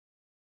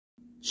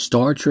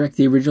Star Trek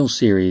The Original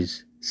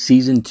Series,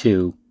 Season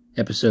 2,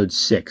 Episode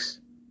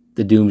 6,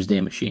 The Doomsday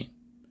Machine.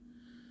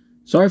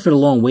 Sorry for the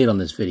long wait on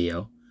this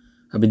video.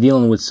 I've been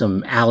dealing with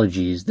some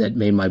allergies that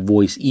made my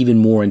voice even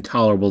more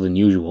intolerable than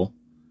usual.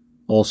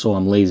 Also,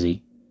 I'm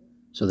lazy,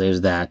 so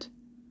there's that.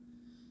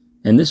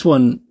 And this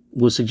one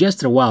was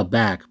suggested a while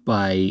back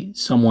by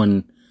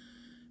someone,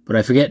 but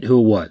I forget who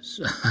it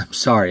was. I'm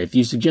sorry. If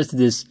you suggested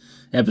this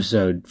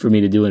episode for me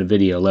to do in a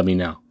video, let me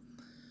know.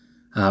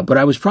 But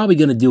I was probably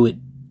going to do it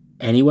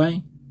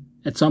anyway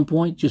at some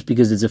point, just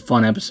because it's a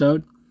fun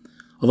episode.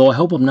 Although I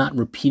hope I'm not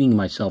repeating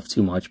myself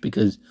too much,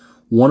 because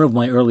one of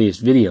my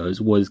earliest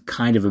videos was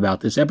kind of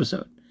about this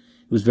episode.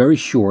 It was very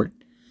short,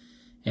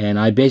 and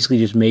I basically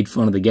just made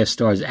fun of the guest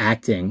stars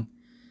acting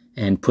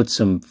and put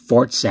some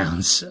fart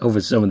sounds over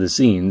some of the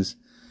scenes.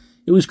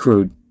 It was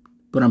crude,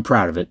 but I'm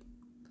proud of it.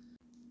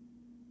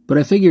 But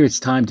I figure it's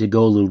time to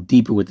go a little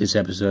deeper with this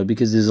episode,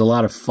 because there's a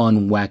lot of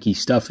fun, wacky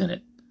stuff in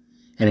it.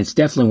 And it's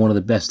definitely one of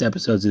the best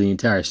episodes of the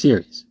entire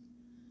series.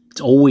 It's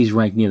always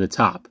ranked near the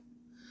top.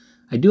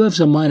 I do have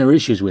some minor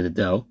issues with it,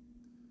 though,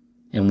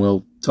 and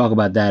we'll talk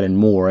about that and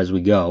more as we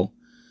go,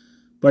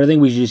 but I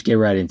think we should just get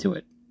right into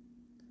it.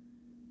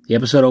 The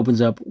episode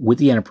opens up with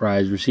the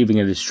Enterprise receiving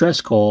a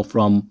distress call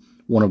from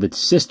one of its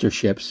sister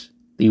ships,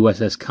 the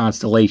USS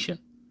Constellation,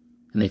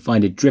 and they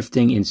find it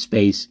drifting in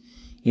space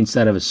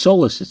inside of a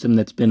solar system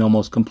that's been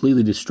almost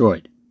completely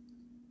destroyed.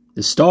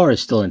 The star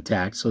is still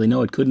intact, so they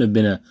know it couldn't have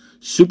been a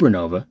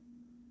supernova,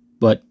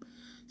 but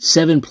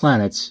 7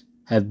 planets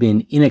have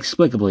been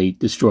inexplicably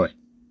destroyed.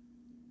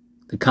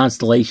 The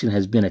Constellation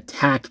has been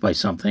attacked by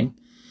something.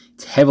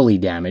 It's heavily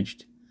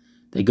damaged.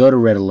 They go to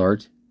red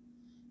alert.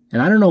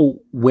 And I don't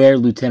know where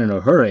Lieutenant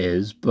Uhura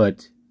is,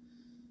 but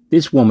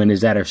this woman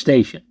is at her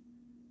station.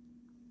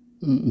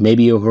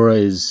 Maybe Uhura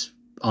is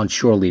on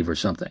shore leave or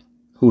something.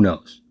 Who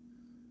knows?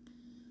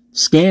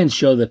 Scans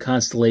show the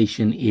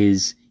Constellation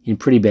is in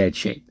pretty bad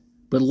shape,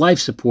 but life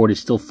support is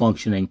still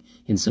functioning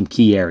in some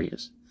key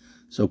areas.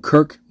 So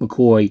Kirk,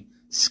 McCoy,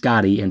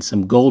 Scotty, and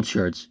some gold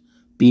shirts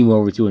beam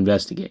over to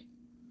investigate.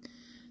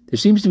 There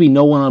seems to be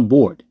no one on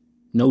board.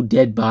 No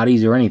dead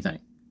bodies or anything.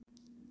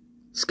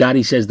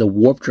 Scotty says the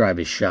warp drive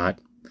is shot.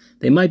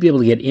 They might be able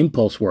to get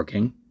impulse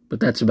working, but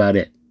that's about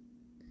it.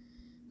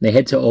 They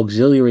head to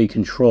auxiliary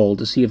control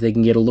to see if they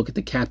can get a look at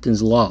the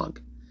captain's log.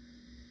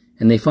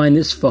 And they find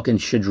this fucking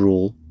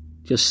shadrool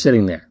just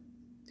sitting there.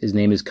 His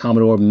name is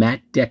Commodore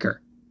Matt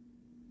Decker,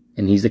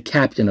 and he's the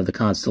captain of the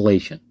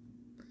Constellation.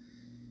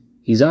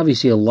 He's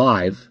obviously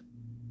alive,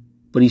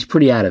 but he's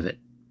pretty out of it.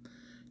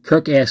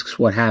 Kirk asks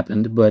what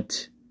happened,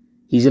 but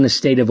he's in a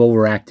state of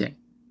overacting,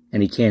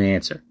 and he can't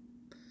answer.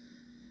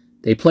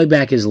 They play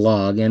back his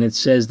log, and it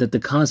says that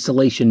the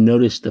Constellation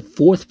noticed the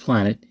 4th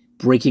planet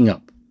breaking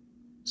up,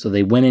 so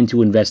they went in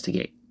to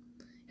investigate,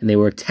 and they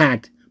were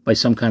attacked by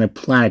some kind of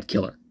planet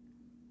killer.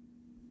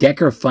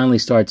 Decker finally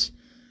starts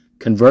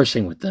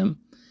conversing with them,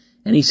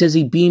 and he says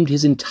he beamed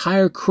his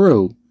entire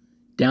crew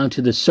down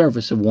to the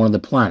surface of one of the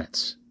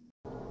planets.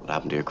 What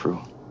happened to your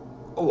crew?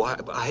 Oh,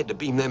 I had to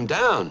beam them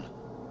down.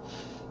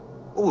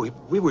 Oh,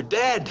 we were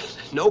dead.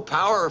 No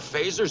power or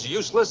phasers,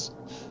 useless.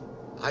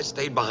 I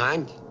stayed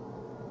behind.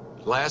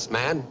 Last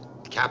man,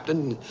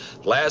 captain,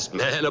 last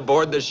man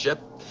aboard the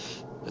ship.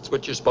 That's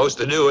what you're supposed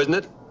to do, isn't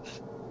it?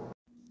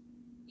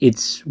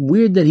 It's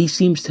weird that he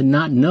seems to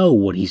not know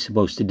what he's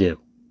supposed to do.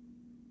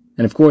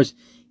 And of course,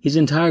 his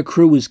entire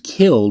crew was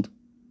killed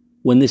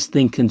when this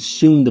thing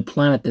consumed the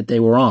planet that they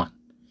were on.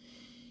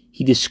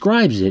 He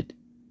describes it,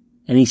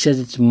 and he says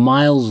it's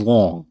miles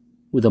long,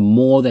 with a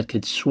maw that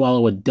could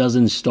swallow a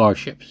dozen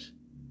starships.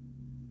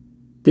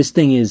 This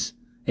thing is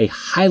a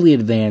highly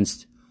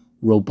advanced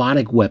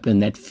robotic weapon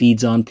that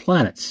feeds on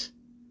planets.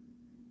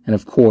 And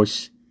of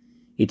course,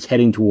 it's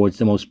heading towards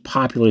the most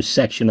popular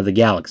section of the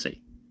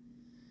galaxy.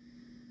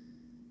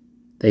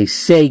 They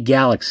say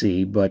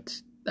galaxy,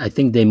 but I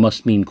think they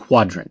must mean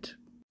quadrant,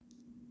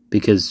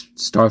 because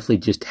Starfleet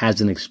just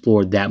hasn't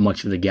explored that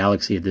much of the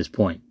galaxy at this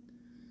point.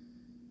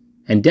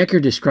 And Decker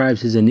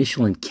describes his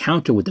initial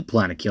encounter with the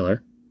planet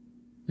killer,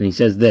 and he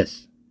says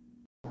this.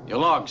 Your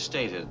log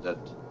stated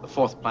that the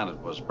 4th planet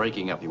was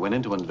breaking up. You went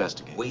in to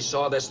investigate. We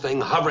saw this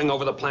thing hovering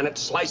over the planet,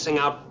 slicing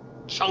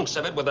out chunks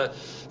of it with a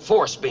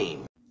force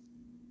beam.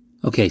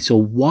 Okay, so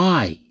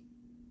why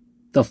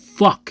the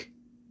fuck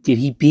did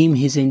he beam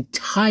his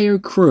entire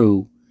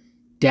crew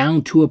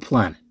down to a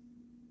planet?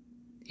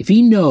 If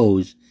he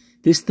knows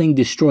this thing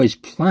destroys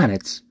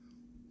planets,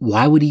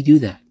 why would he do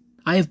that?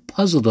 I have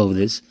puzzled over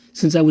this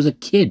since I was a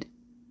kid.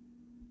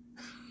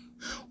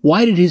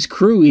 Why did his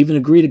crew even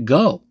agree to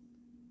go?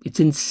 It's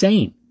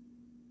insane.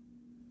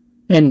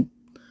 And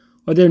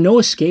are there no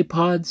escape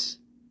pods?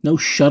 No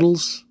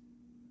shuttles?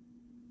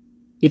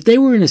 If they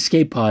were in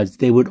escape pods,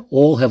 they would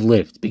all have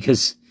lived,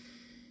 because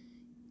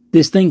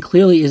this thing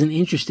clearly isn't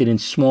interested in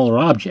smaller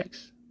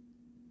objects.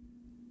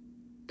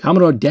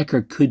 Commodore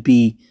Decker could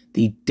be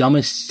the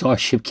dumbest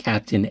starship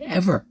captain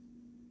ever.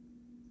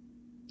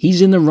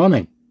 He's in the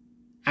running.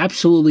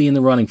 Absolutely in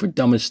the running for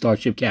dumbest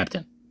starship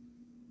captain.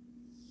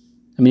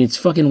 I mean, it's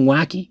fucking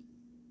wacky.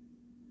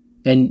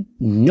 And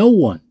no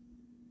one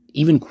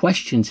even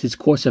questions his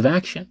course of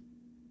action.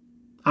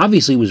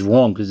 Obviously it was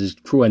wrong because his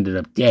crew ended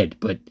up dead,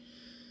 but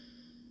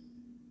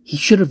he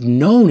should have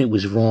known it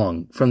was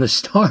wrong from the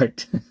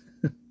start.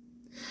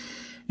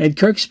 And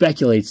Kirk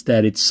speculates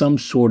that it's some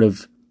sort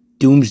of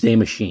Doomsday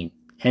machine,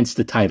 hence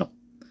the title.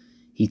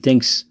 He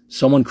thinks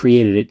someone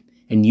created it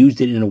and used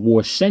it in a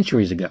war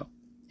centuries ago,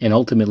 and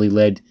ultimately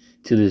led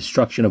to the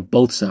destruction of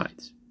both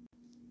sides.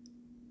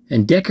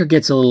 And Decker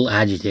gets a little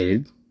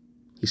agitated.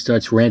 He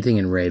starts ranting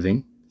and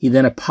raving. He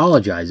then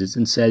apologizes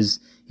and says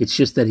it's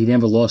just that he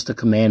never lost a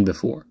command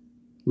before,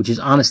 which is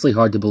honestly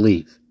hard to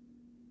believe.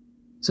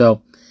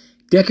 So,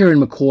 Decker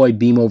and McCoy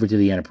beam over to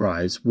the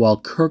Enterprise, while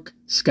Kirk,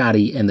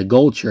 Scotty, and the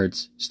Gold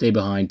Shirts stay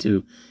behind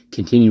to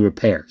continue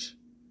repairs.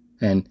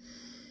 And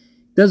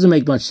it doesn't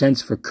make much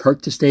sense for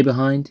Kirk to stay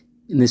behind.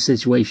 In this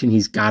situation,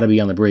 he's got to be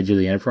on the bridge of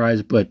the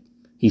Enterprise, but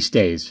he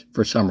stays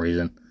for some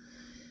reason.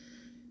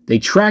 They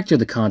tractor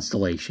the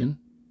Constellation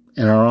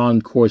and are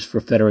on course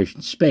for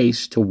Federation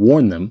space to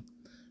warn them,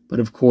 but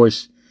of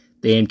course,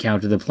 they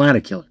encounter the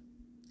Planet Killer.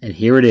 And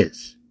here it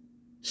is,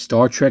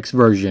 Star Trek's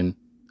version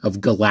of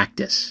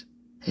Galactus.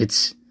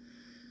 It's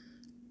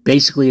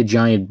basically a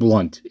giant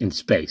blunt in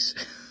space.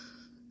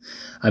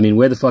 I mean,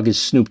 where the fuck is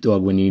Snoop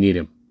Dogg when you need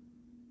him?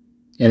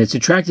 And it's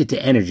attracted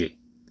to energy.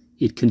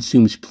 It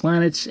consumes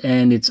planets,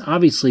 and it's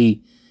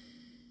obviously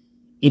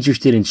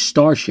interested in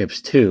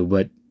starships too,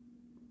 but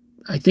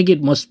I think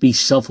it must be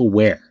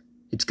self-aware.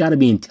 It's got to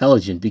be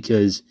intelligent,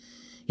 because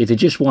if it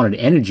just wanted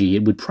energy,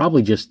 it would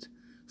probably just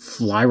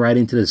fly right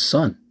into the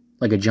sun,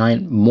 like a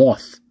giant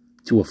moth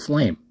to a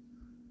flame.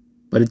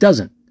 But it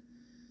doesn't.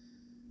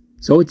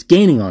 So it's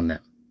gaining on them.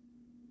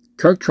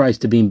 Kirk tries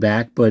to beam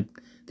back, but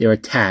they're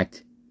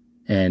attacked,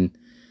 and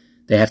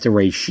they have to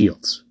raise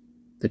shields.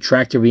 The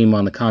tractor beam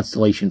on the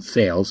Constellation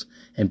fails,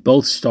 and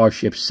both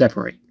starships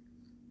separate.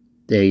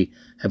 They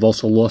have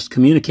also lost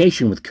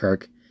communication with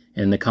Kirk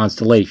and the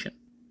Constellation.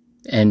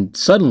 And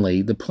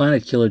suddenly, the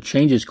Planet Killer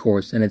changes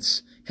course, and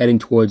it's heading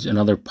towards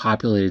another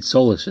populated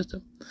solar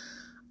system.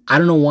 I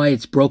don't know why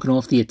it's broken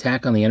off the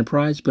attack on the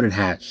Enterprise, but it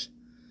has.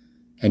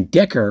 And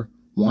Decker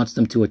wants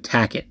them to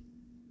attack it.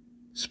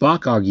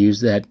 Spock argues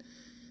that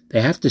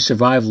they have to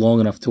survive long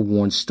enough to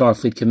warn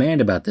Starfleet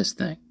Command about this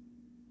thing.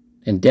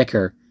 And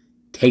Decker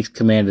takes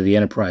command of the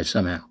Enterprise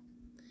somehow.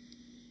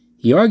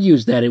 He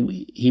argues that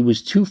he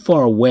was too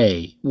far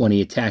away when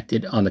he attacked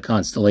it on the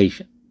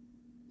Constellation.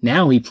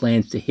 Now he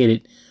plans to hit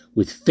it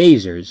with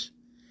phasers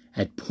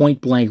at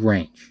point-blank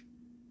range.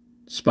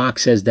 Spock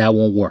says that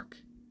won't work.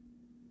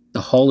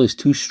 The hull is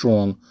too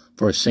strong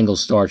for a single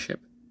starship.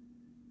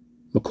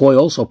 McCoy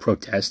also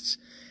protests,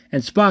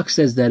 and Spock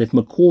says that if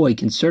McCoy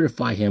can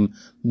certify him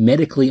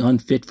medically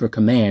unfit for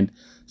command,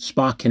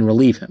 Spock can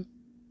relieve him.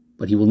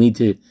 But he will need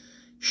to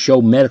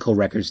show medical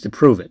records to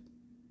prove it.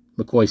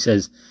 McCoy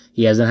says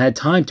he hasn't had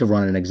time to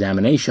run an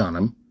examination on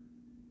him.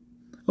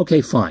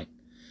 Okay, fine.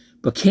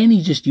 But can't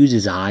he just use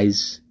his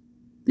eyes?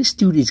 This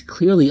dude is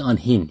clearly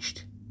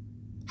unhinged.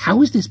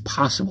 How is this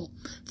possible?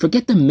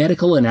 Forget the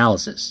medical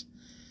analysis.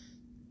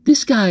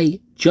 This guy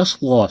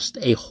just lost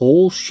a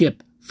whole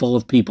ship full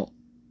of people.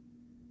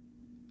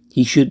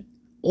 He should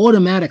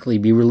automatically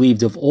be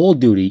relieved of all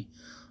duty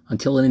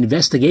until an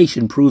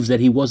investigation proves that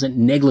he wasn't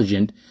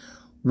negligent,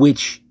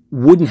 which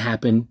wouldn't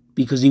happen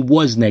because he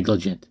was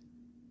negligent.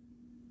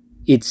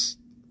 It's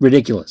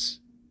ridiculous.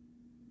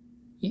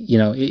 You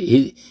know,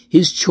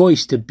 his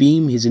choice to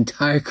beam his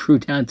entire crew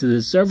down to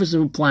the surface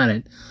of a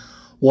planet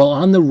while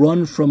on the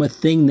run from a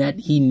thing that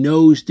he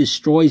knows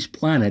destroys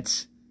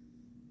planets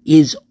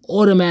is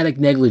automatic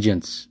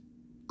negligence,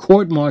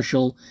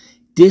 court-martial,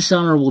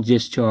 dishonorable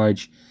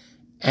discharge,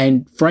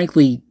 and,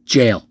 frankly,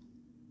 jail.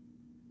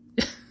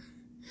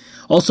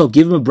 Also,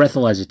 give him a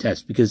breathalyzer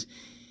test, because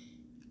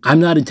I'm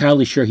not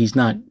entirely sure he's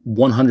not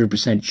 100%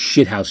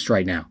 shithoused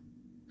right now.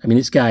 I mean,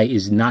 this guy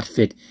is not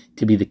fit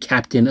to be the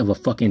captain of a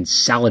fucking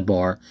salad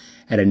bar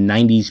at a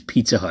 90s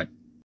Pizza Hut.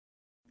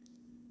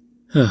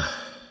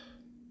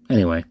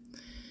 Anyway,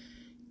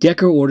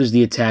 Decker orders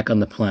the attack on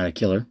the Planet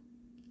Killer,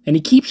 and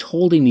he keeps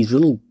holding these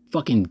little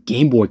fucking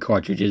Game Boy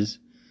cartridges.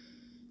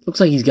 Looks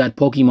like he's got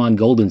Pokemon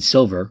Gold and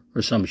Silver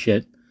or some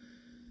shit.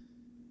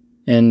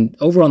 And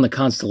over on the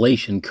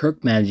Constellation,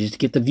 Kirk manages to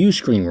get the view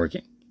screen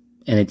working.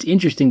 And it's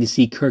interesting to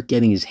see Kirk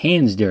getting his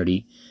hands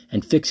dirty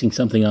and fixing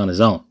something on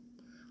his own.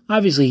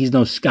 Obviously, he's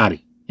no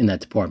Scotty in that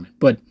department,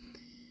 but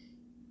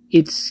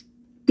it's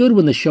good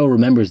when the show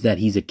remembers that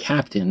he's a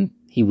captain.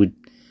 He would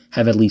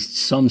have at least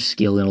some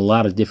skill in a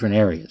lot of different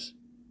areas.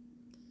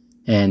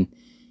 And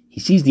he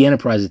sees the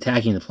Enterprise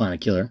attacking the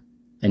Planet Killer,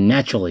 and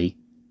naturally,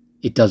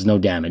 it does no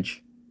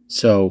damage.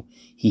 So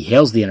he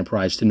hails the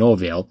Enterprise to no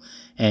avail,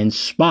 and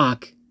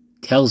Spock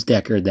tells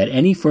Decker that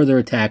any further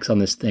attacks on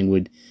this thing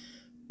would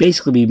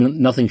basically be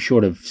nothing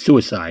short of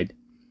suicide,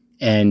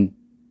 and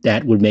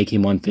that would make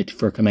him unfit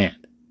for command.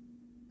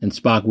 And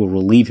Spock will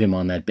relieve him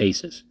on that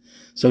basis.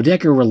 So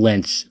Decker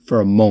relents for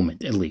a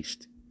moment, at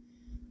least.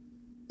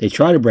 They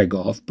try to break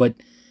off, but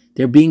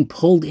they're being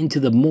pulled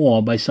into the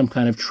maw by some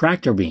kind of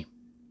tractor beam.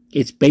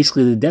 It's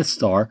basically the Death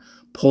Star,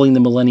 pulling the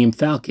Millennium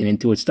Falcon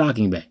into its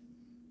docking bay.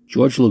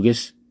 George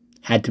Lucas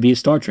had to be a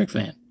Star Trek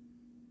fan.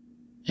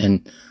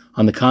 And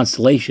on the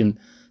Constellation,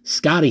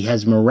 Scotty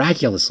has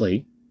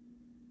miraculously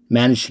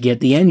managed to get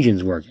the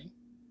engines working.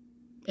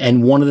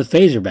 And one of the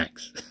phaser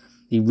banks.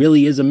 He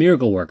really is a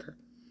miracle worker.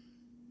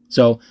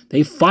 So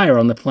they fire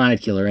on the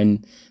Planet Killer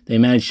and they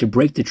manage to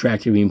break the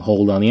tractor beam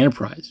hold on the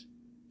Enterprise.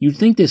 You'd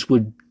think this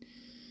would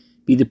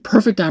be the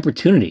perfect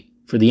opportunity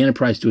for the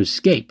Enterprise to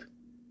escape.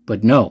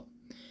 But no.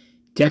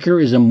 Decker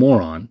is a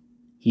moron.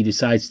 He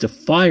decides to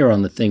fire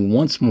on the thing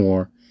once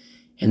more.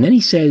 And then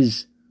he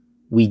says,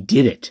 "We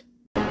did it."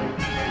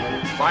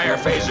 Fire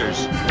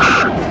phasers.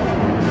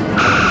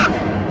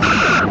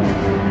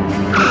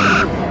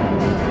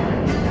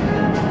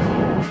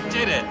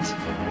 Did it.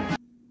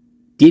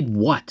 Did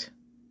what?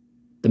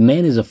 The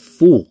man is a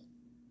fool.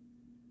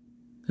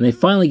 And they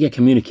finally get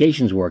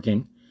communications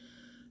working.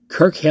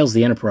 Kirk hails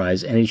the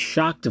Enterprise and is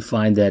shocked to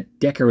find that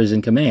Decker is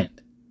in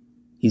command.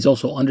 He's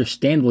also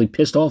understandably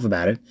pissed off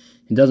about it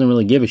and doesn't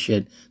really give a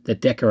shit that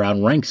Decker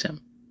outranks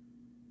him.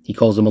 He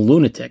calls him a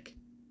lunatic,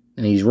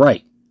 and he's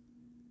right.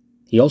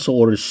 He also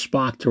orders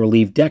Spock to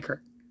relieve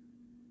Decker.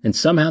 And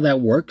somehow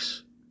that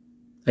works.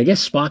 I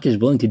guess Spock is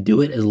willing to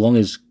do it as long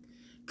as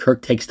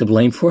Kirk takes the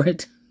blame for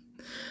it.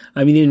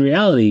 I mean, in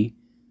reality,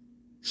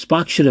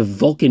 Spock should have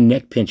Vulcan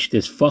neck-pinched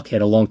this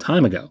fuckhead a long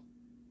time ago.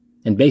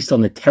 And based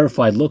on the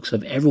terrified looks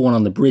of everyone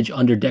on the bridge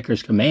under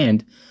Decker's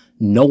command,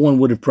 no one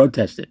would have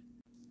protested.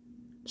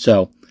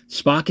 So,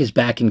 Spock is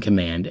back in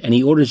command, and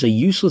he orders a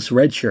useless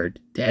red shirt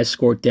to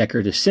escort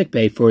Decker to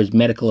sickbay for his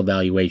medical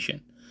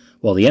evaluation,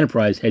 while the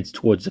Enterprise heads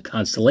towards the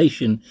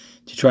Constellation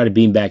to try to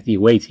beam back the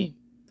away team.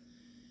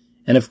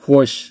 And of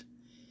course,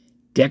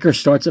 Decker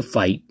starts a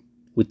fight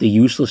with the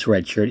useless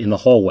red shirt in the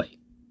hallway.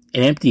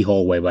 An empty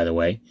hallway, by the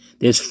way.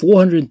 There's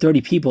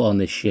 430 people on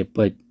this ship,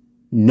 but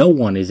no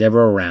one is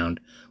ever around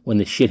when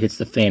the shit hits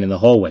the fan in the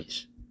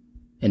hallways.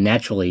 And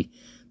naturally,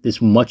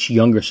 this much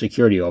younger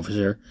security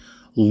officer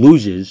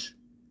loses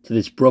to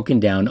this broken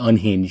down,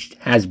 unhinged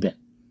has-been.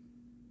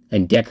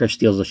 And Decker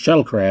steals a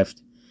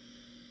shuttlecraft.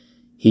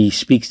 He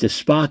speaks to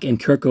Spock and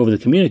Kirk over the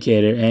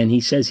communicator, and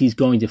he says he's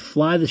going to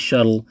fly the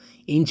shuttle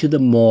into the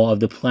maw of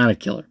the Planet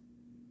Killer.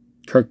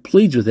 Kirk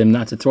pleads with him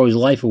not to throw his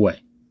life away.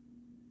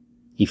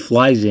 He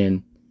flies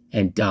in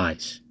and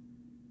dies.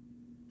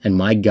 And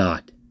my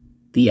God,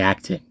 the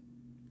acting.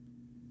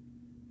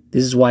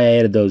 This is why I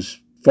added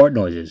those fart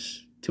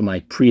noises to my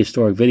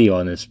prehistoric video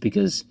on this,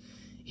 because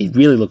it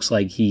really looks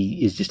like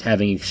he is just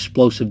having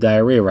explosive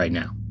diarrhea right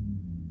now.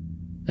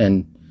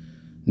 And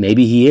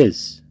maybe he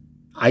is.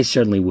 I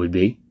certainly would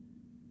be.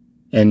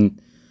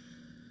 And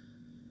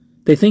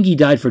they think he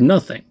died for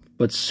nothing,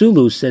 but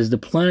Sulu says the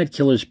Planet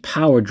Killer's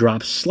power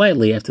dropped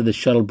slightly after the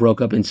shuttle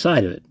broke up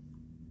inside of it.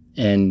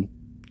 And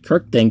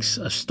Kirk thinks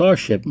a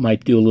starship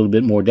might do a little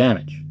bit more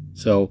damage,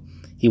 so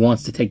he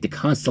wants to take the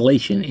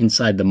Constellation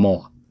inside the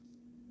maw.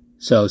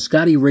 So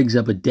Scotty rigs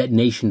up a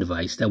detonation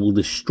device that will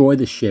destroy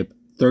the ship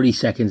 30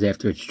 seconds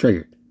after it's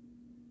triggered.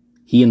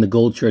 He and the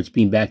gold shirts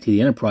beam back to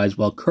the Enterprise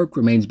while Kirk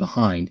remains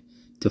behind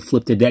to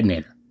flip the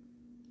detonator.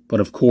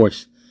 But of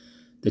course,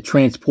 the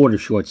transporter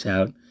shorts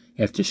out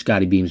after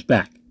Scotty beams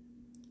back.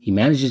 He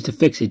manages to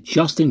fix it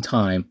just in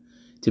time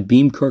to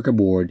beam Kirk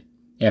aboard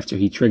after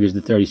he triggers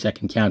the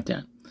 30-second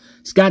countdown.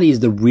 Scotty is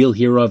the real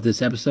hero of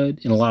this episode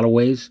in a lot of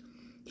ways.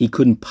 He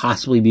couldn't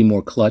possibly be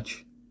more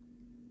clutch.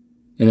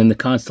 And then the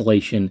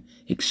Constellation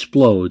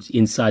explodes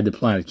inside the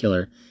Planet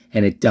Killer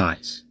and it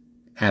dies.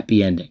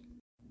 Happy ending.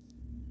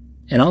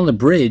 And on the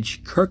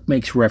bridge, Kirk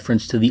makes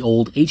reference to the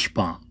old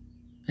H-bomb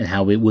and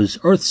how it was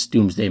Earth's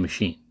Doomsday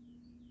machine,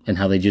 and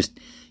how they just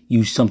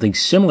used something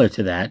similar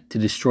to that to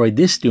destroy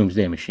this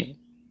Doomsday machine.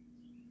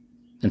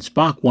 And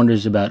Spock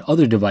wonders about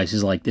other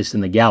devices like this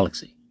in the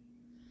galaxy.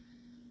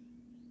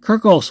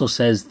 Kirk also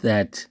says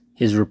that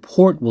his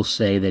report will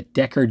say that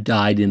Decker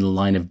died in the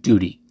line of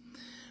duty,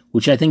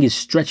 which I think is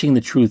stretching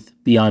the truth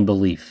beyond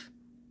belief.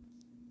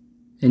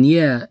 And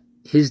yeah,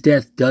 his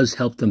death does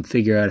help them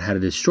figure out how to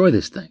destroy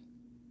this thing,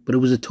 but it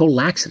was a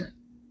total accident.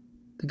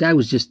 The guy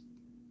was just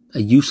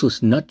a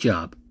useless nut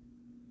job.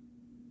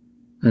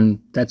 And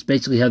that's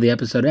basically how the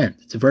episode ends.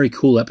 It's a very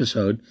cool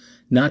episode.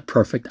 Not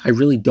perfect. I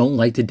really don't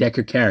like the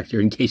Decker character,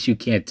 in case you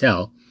can't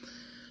tell.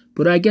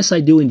 But I guess I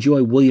do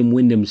enjoy William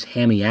Wyndham's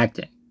hammy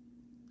acting.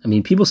 I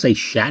mean, people say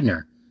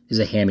Shatner is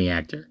a hammy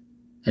actor,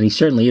 and he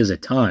certainly is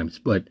at times,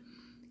 but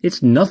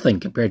it's nothing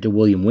compared to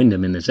William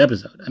Wyndham in this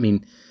episode. I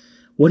mean,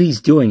 what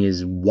he's doing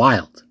is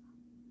wild.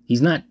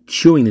 He's not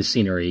chewing the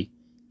scenery,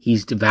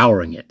 he's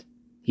devouring it.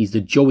 He's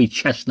the Joey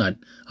Chestnut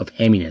of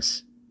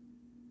hamminess.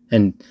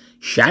 And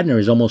Shatner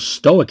is almost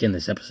stoic in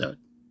this episode.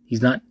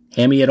 He's not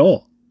hammy at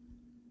all.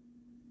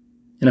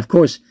 And of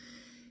course,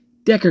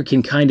 Decker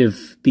can kind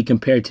of be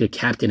compared to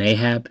Captain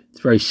Ahab. It's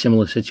a very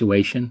similar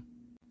situation.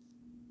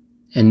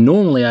 And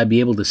normally I'd be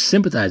able to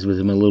sympathize with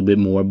him a little bit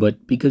more,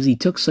 but because he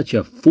took such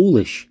a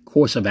foolish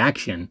course of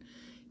action,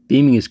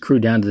 beaming his crew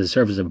down to the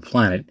surface of a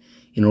planet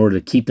in order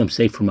to keep them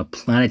safe from a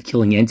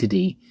planet-killing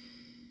entity,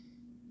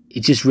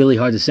 it's just really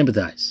hard to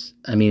sympathize.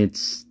 I mean,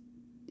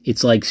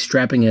 It's like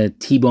strapping a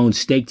T-bone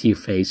steak to your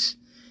face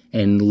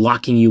and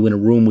locking you in a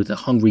room with a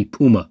hungry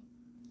puma,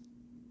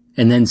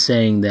 and then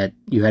saying that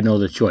you had no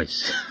other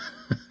choice.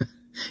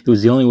 It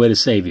was the only way to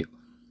save you.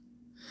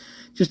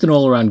 Just an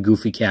all-around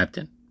goofy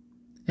captain.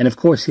 And of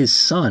course his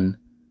son,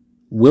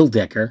 Will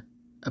Decker,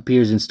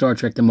 appears in Star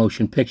Trek The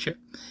Motion Picture.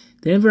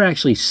 They never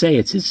actually say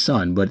it's his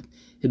son, but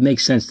it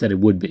makes sense that it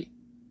would be.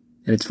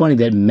 And it's funny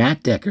that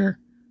Matt Decker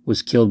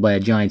was killed by a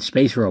giant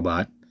space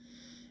robot,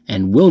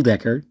 and Will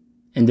Decker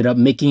ended up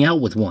making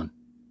out with one.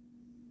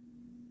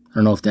 I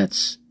don't know if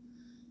that's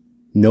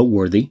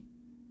noteworthy,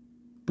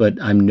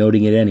 but I'm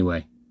noting it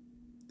anyway.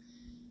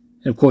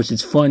 And of course,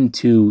 it's fun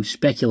to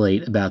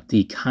speculate about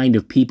the kind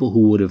of people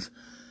who would have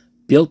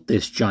built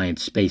this giant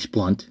space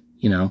blunt,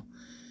 you know.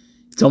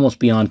 It's almost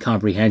beyond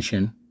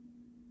comprehension.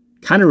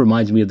 Kind of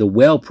reminds me of the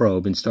whale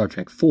probe in Star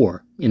Trek IV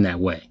in that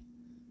way.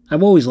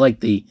 I've always liked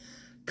the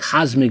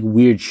cosmic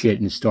weird shit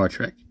in Star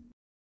Trek.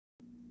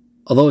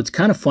 Although it's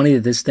kind of funny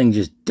that this thing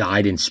just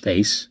died in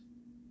space.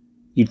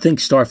 You'd think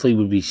Starfleet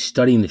would be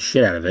studying the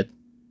shit out of it,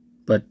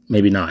 but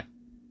maybe not.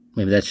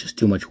 Maybe that's just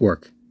too much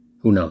work.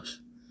 Who knows?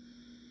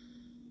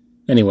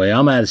 Anyway,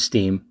 I'm out of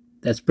steam.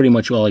 That's pretty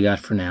much all I got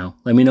for now.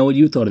 Let me know what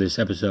you thought of this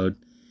episode.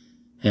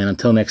 And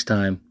until next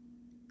time,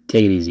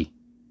 take it easy.